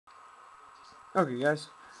Okay, guys.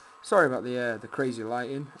 Sorry about the crazy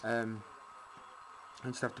lighting. I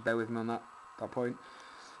just have to bear with me on that point.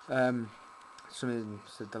 Um, Something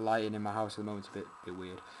said the lighting in my house at the moment is a bit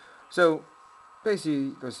weird. So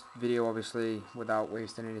basically, this video, obviously, without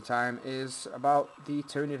wasting any time, is about the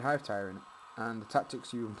Tyranid Hive Tyrant and the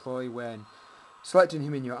tactics you employ when selecting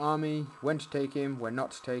him in your army, when to take him, when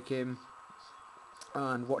not to take him,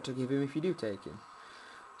 and what to give him if you do take him.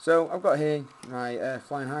 So I've got here my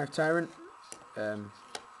Flying Hive Tyrant. Um,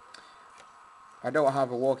 I don't have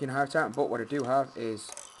a walking Hive Tyrant, but what I do have is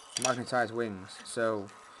magnetized wings. So,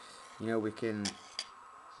 we can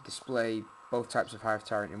display both types of Hive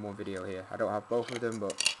Tyrant in one video here. I don't have both of them,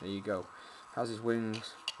 but there you go. Has his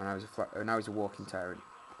wings, and now he's a walking Tyrant.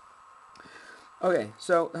 Okay,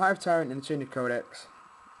 so the Hive Tyrant in the Tyranid Codex,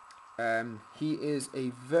 he is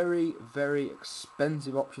a very, very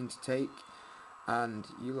expensive option to take, and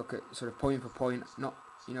you look at sort of point for point, not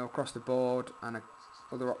across the board, and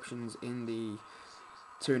other options in the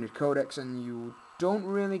Tyranid Codex, and you don't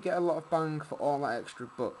really get a lot of bang for all that extra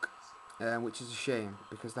buck, which is a shame,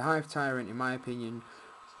 because the Hive Tyrant, in my opinion,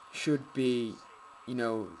 should be,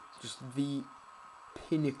 just the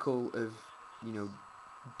pinnacle of,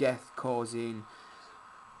 death-causing,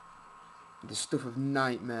 the stuff of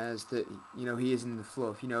nightmares that, he is in the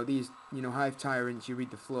fluff. These, Hive Tyrants, you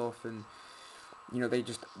read the fluff, and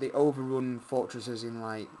they overrun fortresses in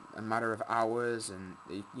like a matter of hours, and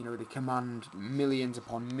they command millions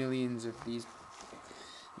upon millions of you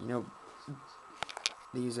know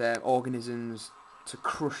these organisms to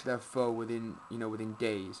crush their foe within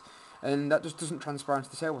days, and that just doesn't transpire into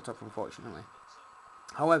the tabletop, unfortunately.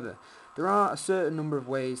 However, there are a certain number of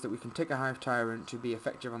ways that we can take a Hive Tyrant to be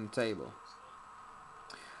effective on the table.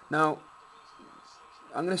 Now,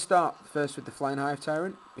 I'm going to start first with the Flying Hive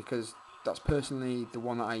Tyrant, because that's personally the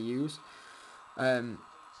one that I use. Um,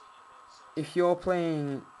 if you're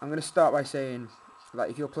playing, I'm going to start by saying that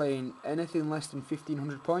if you're playing anything less than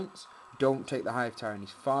 1500 points, don't take the Hive Tyrant.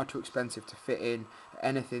 He's far too expensive to fit in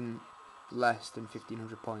anything less than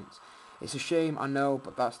 1500 points. It's a shame, I know,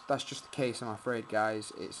 but that's just the case, I'm afraid,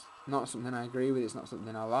 guys. It's not something I agree with, it's not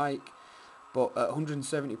something I like, but at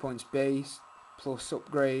 170 points base, plus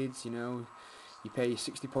upgrades, you pay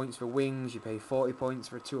 60 points for wings, you pay 40 points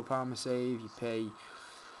for a 2-up armor save, you pay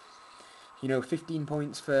 15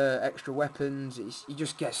 points for extra weapons. You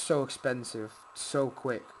just get so expensive so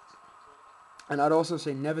quick. And I'd also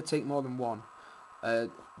say never take more than one.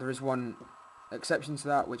 There is one exception to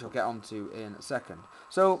that, which I'll get onto in a second.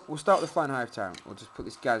 So we'll start with the Flying Hive Tyrant. We'll just put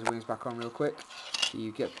this guy's wings back on real quick, so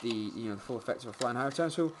you get the the full effect of a Flying Hive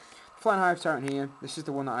Tyrant. So Flying Hive Tyrant here, this is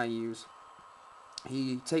the one that I use.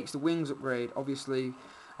 He takes the wings upgrade, obviously,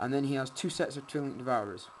 and then he has 2 sets of Twin Link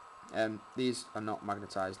Devourers. These are not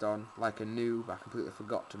magnetised on. Like a noob, I completely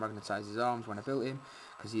forgot to magnetise his arms when I built him,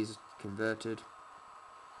 because he's converted.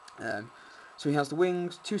 So he has the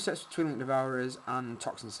wings, 2 sets of Twin Link Devourers, and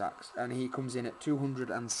Toxin Sacks, and he comes in at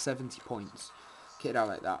 270 points. Kitted out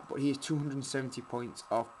like that, but he is 270 points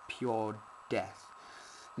of pure death.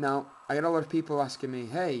 Now, I get a lot of people asking me,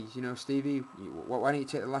 hey, Stevie, why don't you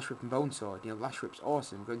take the Lash Rip and Bone Sword? Lash Rip's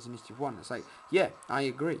awesome, going to Initiative 1. It's like, yeah, I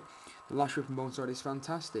agree. The Lash Rip and Bone Sword is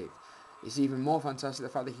fantastic. It's even more fantastic the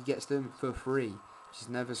fact that he gets them for free, which is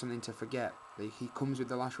never something to forget. He comes with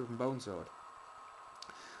the Lash Rip and Bone Sword.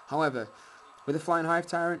 However, with a Flying Hive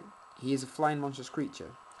Tyrant, he is a flying monstrous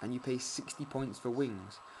creature, and you pay 60 points for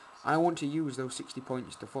wings. I want to use those 60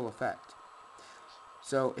 points to full effect.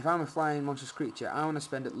 So if I'm a flying monstrous creature, I want to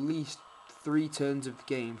spend at least 3 turns of the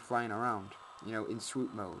game flying around, in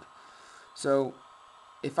swoop mode. So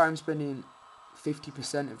if I'm spending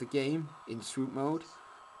 50% of the game in swoop mode,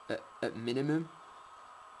 at minimum,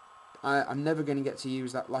 I'm never going to get to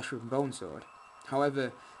use that Lash Rip and Bone Sword.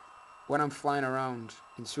 However, when I'm flying around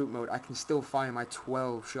in swoop mode, I can still fire my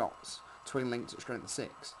 12 shots, twin linked at strength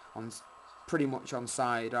 6, on pretty much on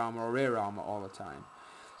side armor or rear armor all the time.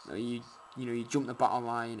 You jump the battle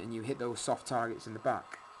line and you hit those soft targets in the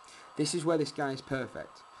back. This is where this guy is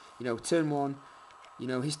perfect. Turn 1,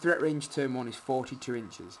 his threat range turn 1 is 42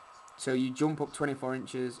 inches. So you jump up 24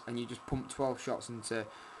 inches and you just pump 12 shots into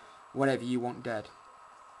whatever you want dead.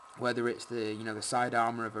 Whether it's the side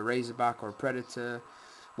armor of a Razorback or a Predator,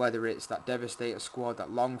 whether it's that Devastator squad, that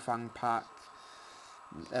Long Fang pack,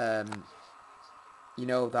 that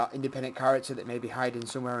independent character that may be hiding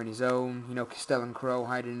somewhere on his own, Castellan Crow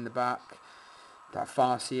hiding in the back, that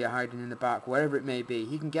Farseer hiding in the back, wherever it may be,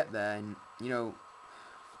 he can get there and,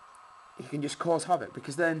 he can just cause havoc,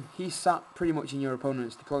 because then he's sat pretty much in your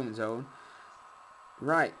opponent's deployment zone,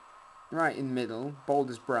 right in the middle, bold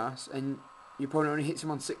as brass, and your opponent only hits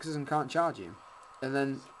him on 6s and can't charge him. and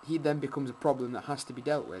then he then becomes a problem that has to be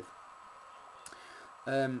dealt with.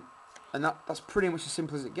 And that's pretty much as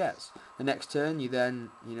simple as it gets. The next turn, you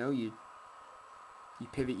then, you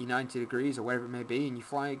pivot your 90 degrees or wherever it may be, and you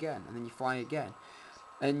fly again, and then you fly again.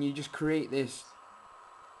 And you just create this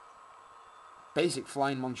basic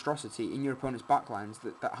flying monstrosity in your opponent's backlines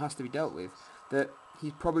that has to be dealt with, that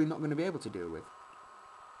he's probably not going to be able to deal with.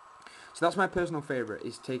 So that's my personal favourite,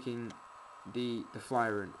 is taking the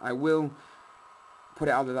Flyrant. I will put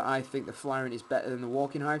it out there that I think the Flyrant is better than the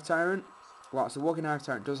Walking Hive Tyrant. Whilst the Walking Hive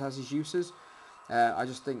Tyrant does has his uses, I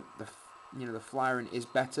just think the Flyrant is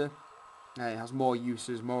better. It has more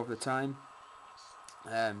uses more of the time.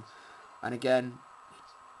 And again,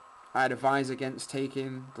 I'd advise against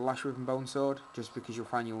taking the Lash Whip and Bone Sword, just because you'll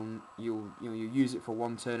find you'll use it for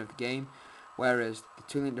one turn of the game, whereas the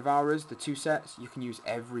Two-Link Devourers, the two sets, you can use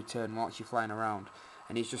every turn whilst you're flying around,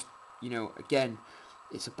 and it's just, again,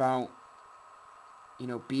 it's about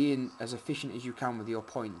being as efficient as you can with your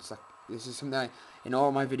points. Like, this is something in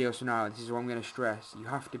all my videos from now, this is what I'm going to stress. You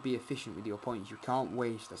have to be efficient with your points. You can't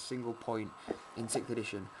waste a single point in 6th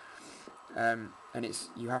edition, and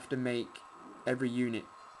you have to make every unit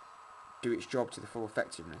do its job to the full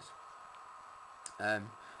effectiveness.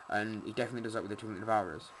 And he definitely does that with the Two-Link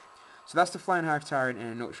Devourers. So that's the Flying Hive Tyrant in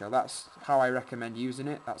a nutshell. That's how I recommend using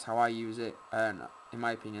it. That's how I use it, and in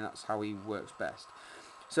my opinion, that's how he works best.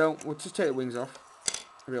 So we'll just take the wings off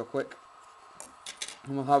real quick,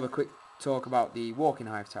 and we'll have a quick talk about the Walking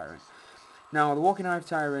Hive Tyrant. Now, the Walking Hive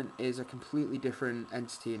Tyrant is a completely different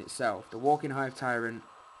entity in itself. The Walking Hive Tyrant,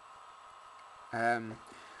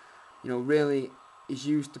 really is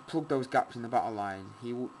used to plug those gaps in the battle line.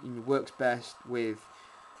 He works best with,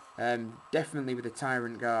 definitely with the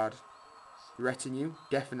Tyrant Guard retinue,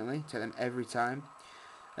 definitely, take them every time.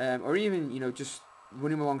 Or even, just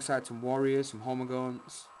run him alongside some warriors, some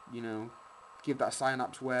Homogons, give that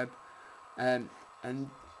Synapse Web. And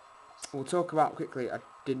we'll talk about quickly, I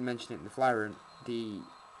didn't mention it in the Flyrant, the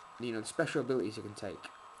special abilities you can take.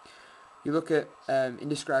 You look at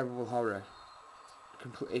Indescribable Horror.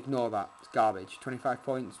 Ignore that, it's garbage. 25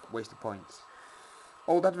 points, waste of points.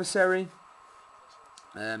 Old Adversary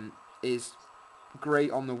is great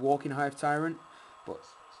on the Walking Hive Tyrant, but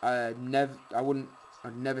I'd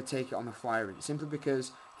never take it on the Flyrant, simply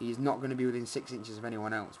because he's not going to be within 6 inches of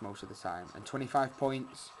anyone else most of the time. And 25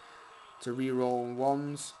 points to reroll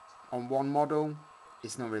ones on one model,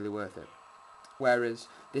 it's not really worth it. Whereas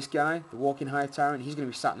this guy, the Walking Hive Tyrant, he's going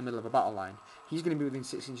to be sat in the middle of a battle line. He's going to be within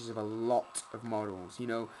 6 inches of a lot of models.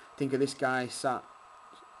 Think of this guy sat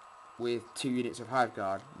with 2 units of Hive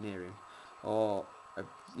Guard near him, or a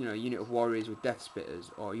unit of warriors with Death Spitters,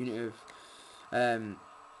 or a unit of a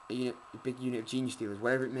big unit of Gene Stealers,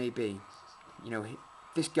 whatever it may be.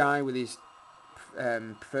 This guy with his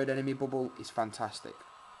preferred enemy bubble is fantastic.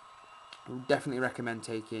 I would definitely recommend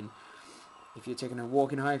taking, if you're taking a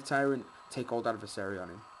Walking Hive Tyrant, take Old Adversary on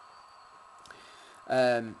him.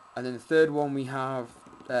 And then the third one we have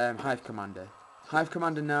Hive Commander. Hive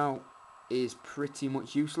Commander now is pretty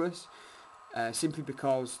much useless, simply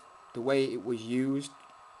because the way it was used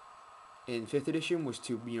in 5th edition was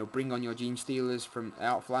to bring on your Gene Stealers from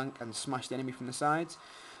outflank and smash the enemy from the sides.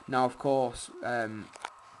 Now, of course,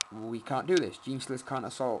 we can't do this. Gene Stealers can't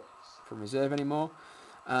assault from reserve anymore,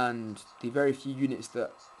 and the very few units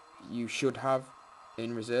that you should have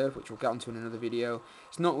in reserve, which we'll get onto in another video,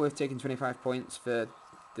 it's not worth taking 25 points for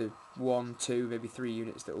the 1, 2, maybe 3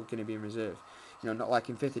 units that are going to be in reserve. Not like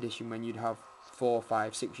in 5th edition when you'd have 4,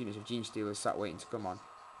 5, 6 units of Gene Stealers sat waiting to come on.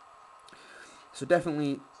 So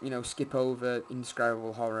definitely, skip over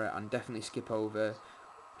Indescribable Horror, and definitely skip over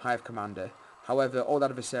Hive Commander. However, Old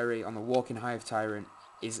Adversary on the Walking Hive Tyrant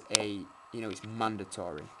is it's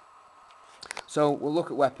mandatory. So we'll look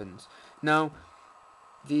at weapons. Now,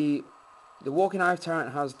 the Walking Hive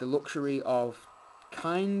Tyrant has the luxury of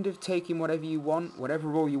kind of taking whatever you want, whatever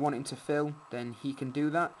role you want him to fill, then he can do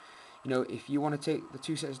that. If you want to take the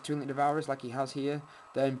 2 sets of Two-Link Devourers like he has here,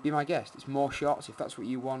 then be my guest. It's more shots, if that's what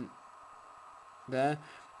you want there,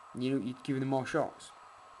 you give him more shots.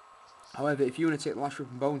 However, if you want to take the Lash Whip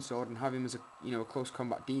and Bone Sword and have him as a close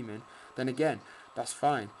combat demon, then again, that's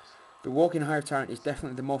fine. The Walking Hive Tyrant is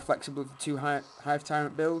definitely the more flexible of the 2 Hive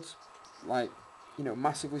Tyrant builds,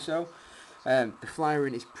 massively so. The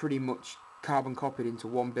Flyrant is pretty much carbon copied into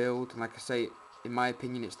one build, and like I say, in my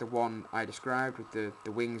opinion, it's the one I described with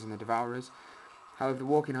the wings and the Devourers. However, the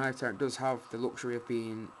Walking Hive Tyrant does have the luxury of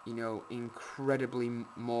being, incredibly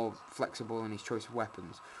more flexible in his choice of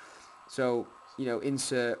weapons. So,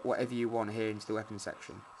 insert whatever you want here into the weapon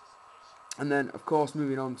section. And then, of course,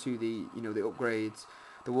 moving on to the, the upgrades.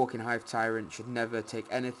 the walking Hive Tyrant should never take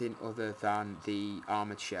anything other than the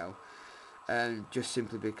armoured shell. Just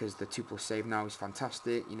simply because the 2+ save now is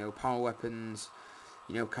fantastic. You know, power weapons,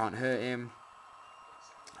 you know, can't hurt him.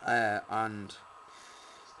 And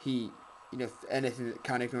he, you know, anything that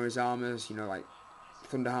can ignore his armors, you know, like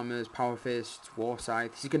Thunderhammers, Power Fists, War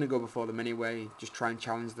Scythe, he's going to go before them anyway. Just try and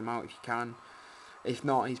challenge them out if you can. If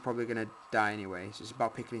not, he's probably going to die anyway. So it's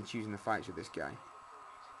about picking and choosing the fights with this guy.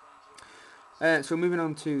 So moving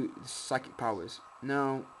on to the psychic powers.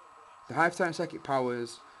 Now, the Hive Tyrant psychic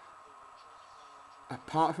powers,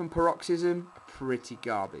 apart from Paroxysm, are pretty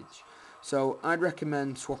garbage. So I'd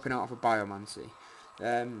recommend swapping out for Biomancy.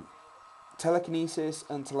 Telekinesis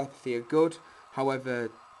and Telepathy are good.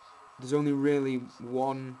 However, there's only really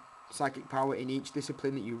one psychic power in each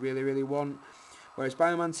discipline that you really want. Whereas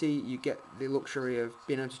Biomancy, you get the luxury of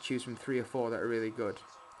being able to choose from 3 or 4 that are really good.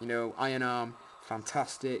 You know, Iron Arm,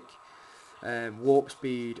 fantastic. Warp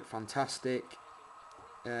Speed, fantastic.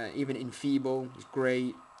 Even Enfeeble is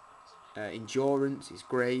great. Endurance is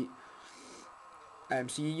great.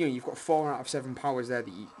 So you've got 4 out of 7 powers there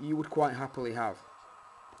that you would quite happily have.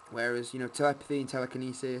 Whereas, you know, Telepathy and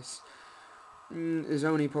Telekinesis, there's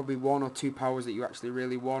only probably 1 or 2 powers that you actually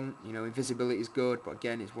really want. You know, Invisibility is good, but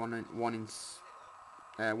again, it's 1 in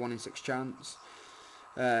 6 chance.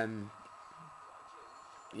 You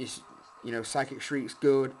know, Psychic Shriek's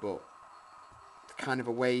good, but kind of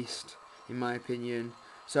a waste, in my opinion.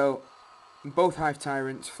 So, both Hive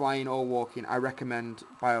Tyrants, flying or walking, I recommend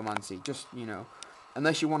Biomancy. Just, you know,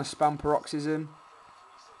 unless you want to spam Paroxysm,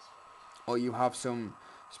 or you have some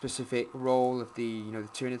specific role of the, you know, the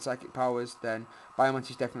Tyranid psychic powers, then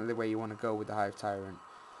Biomancy is definitely the way you want to go with the Hive Tyrant.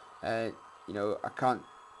 You know, I can't,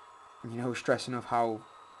 you know, stress enough how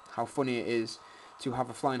funny it is to have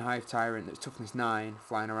a flying Hive Tyrant that's toughness 9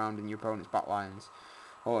 flying around in your opponent's backlines.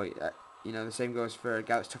 Or, you know, the same goes for a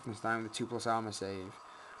guy that's toughness 9 with a 2+ armor save.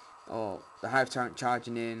 Or the Hive Tyrant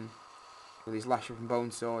charging in with his Lash and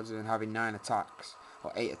Bone Swords and having 9 attacks,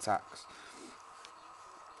 or 8 attacks.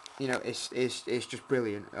 You know, it's just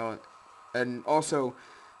brilliant. And also,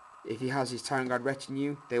 if he has his Tyrant Guard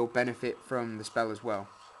retinue, they will benefit from the spell as well.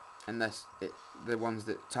 Unless the ones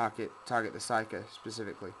that target the Psyker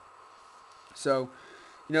specifically. So,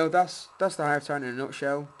 you know, that's the Hive Tyrant in a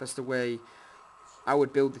nutshell. That's the way I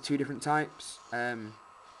would build the 2 different types. Don't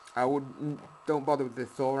bother with the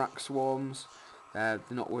Thorax Swarms. They're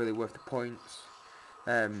not really worth the points.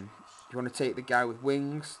 If you want to take the guy with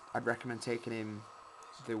wings, I'd recommend taking him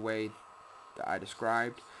the way that I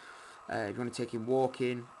described. If you want to take him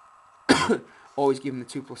walking, always give him the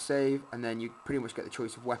 2+ save, and then you pretty much get the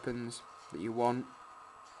choice of weapons that you want.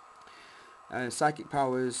 Psychic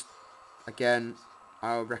powers, again,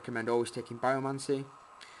 I would recommend always taking Biomancy.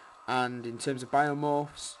 And in terms of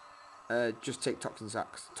Biomorphs, just take Toxin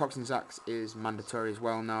Sacs. Toxin Sacs is mandatory as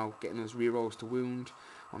well now. Getting those rerolls to wound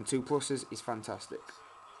on 2+ is fantastic.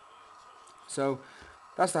 So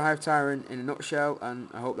that's the Hive Tyrant in a nutshell, and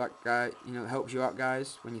I hope that guy, you know, helps you out,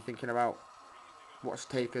 guys, when you're thinking about what to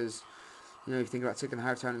take as, you know, if you think about taking the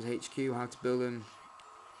Hive Tyrant as HQ, how to build him,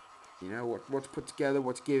 you know, what to put together,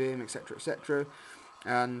 what to give him, etc, etc.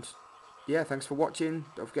 And yeah, thanks for watching.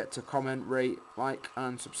 Don't forget to comment, rate, like,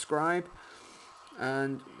 and subscribe.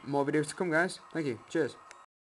 And more videos to come, guys. Thank you. Cheers.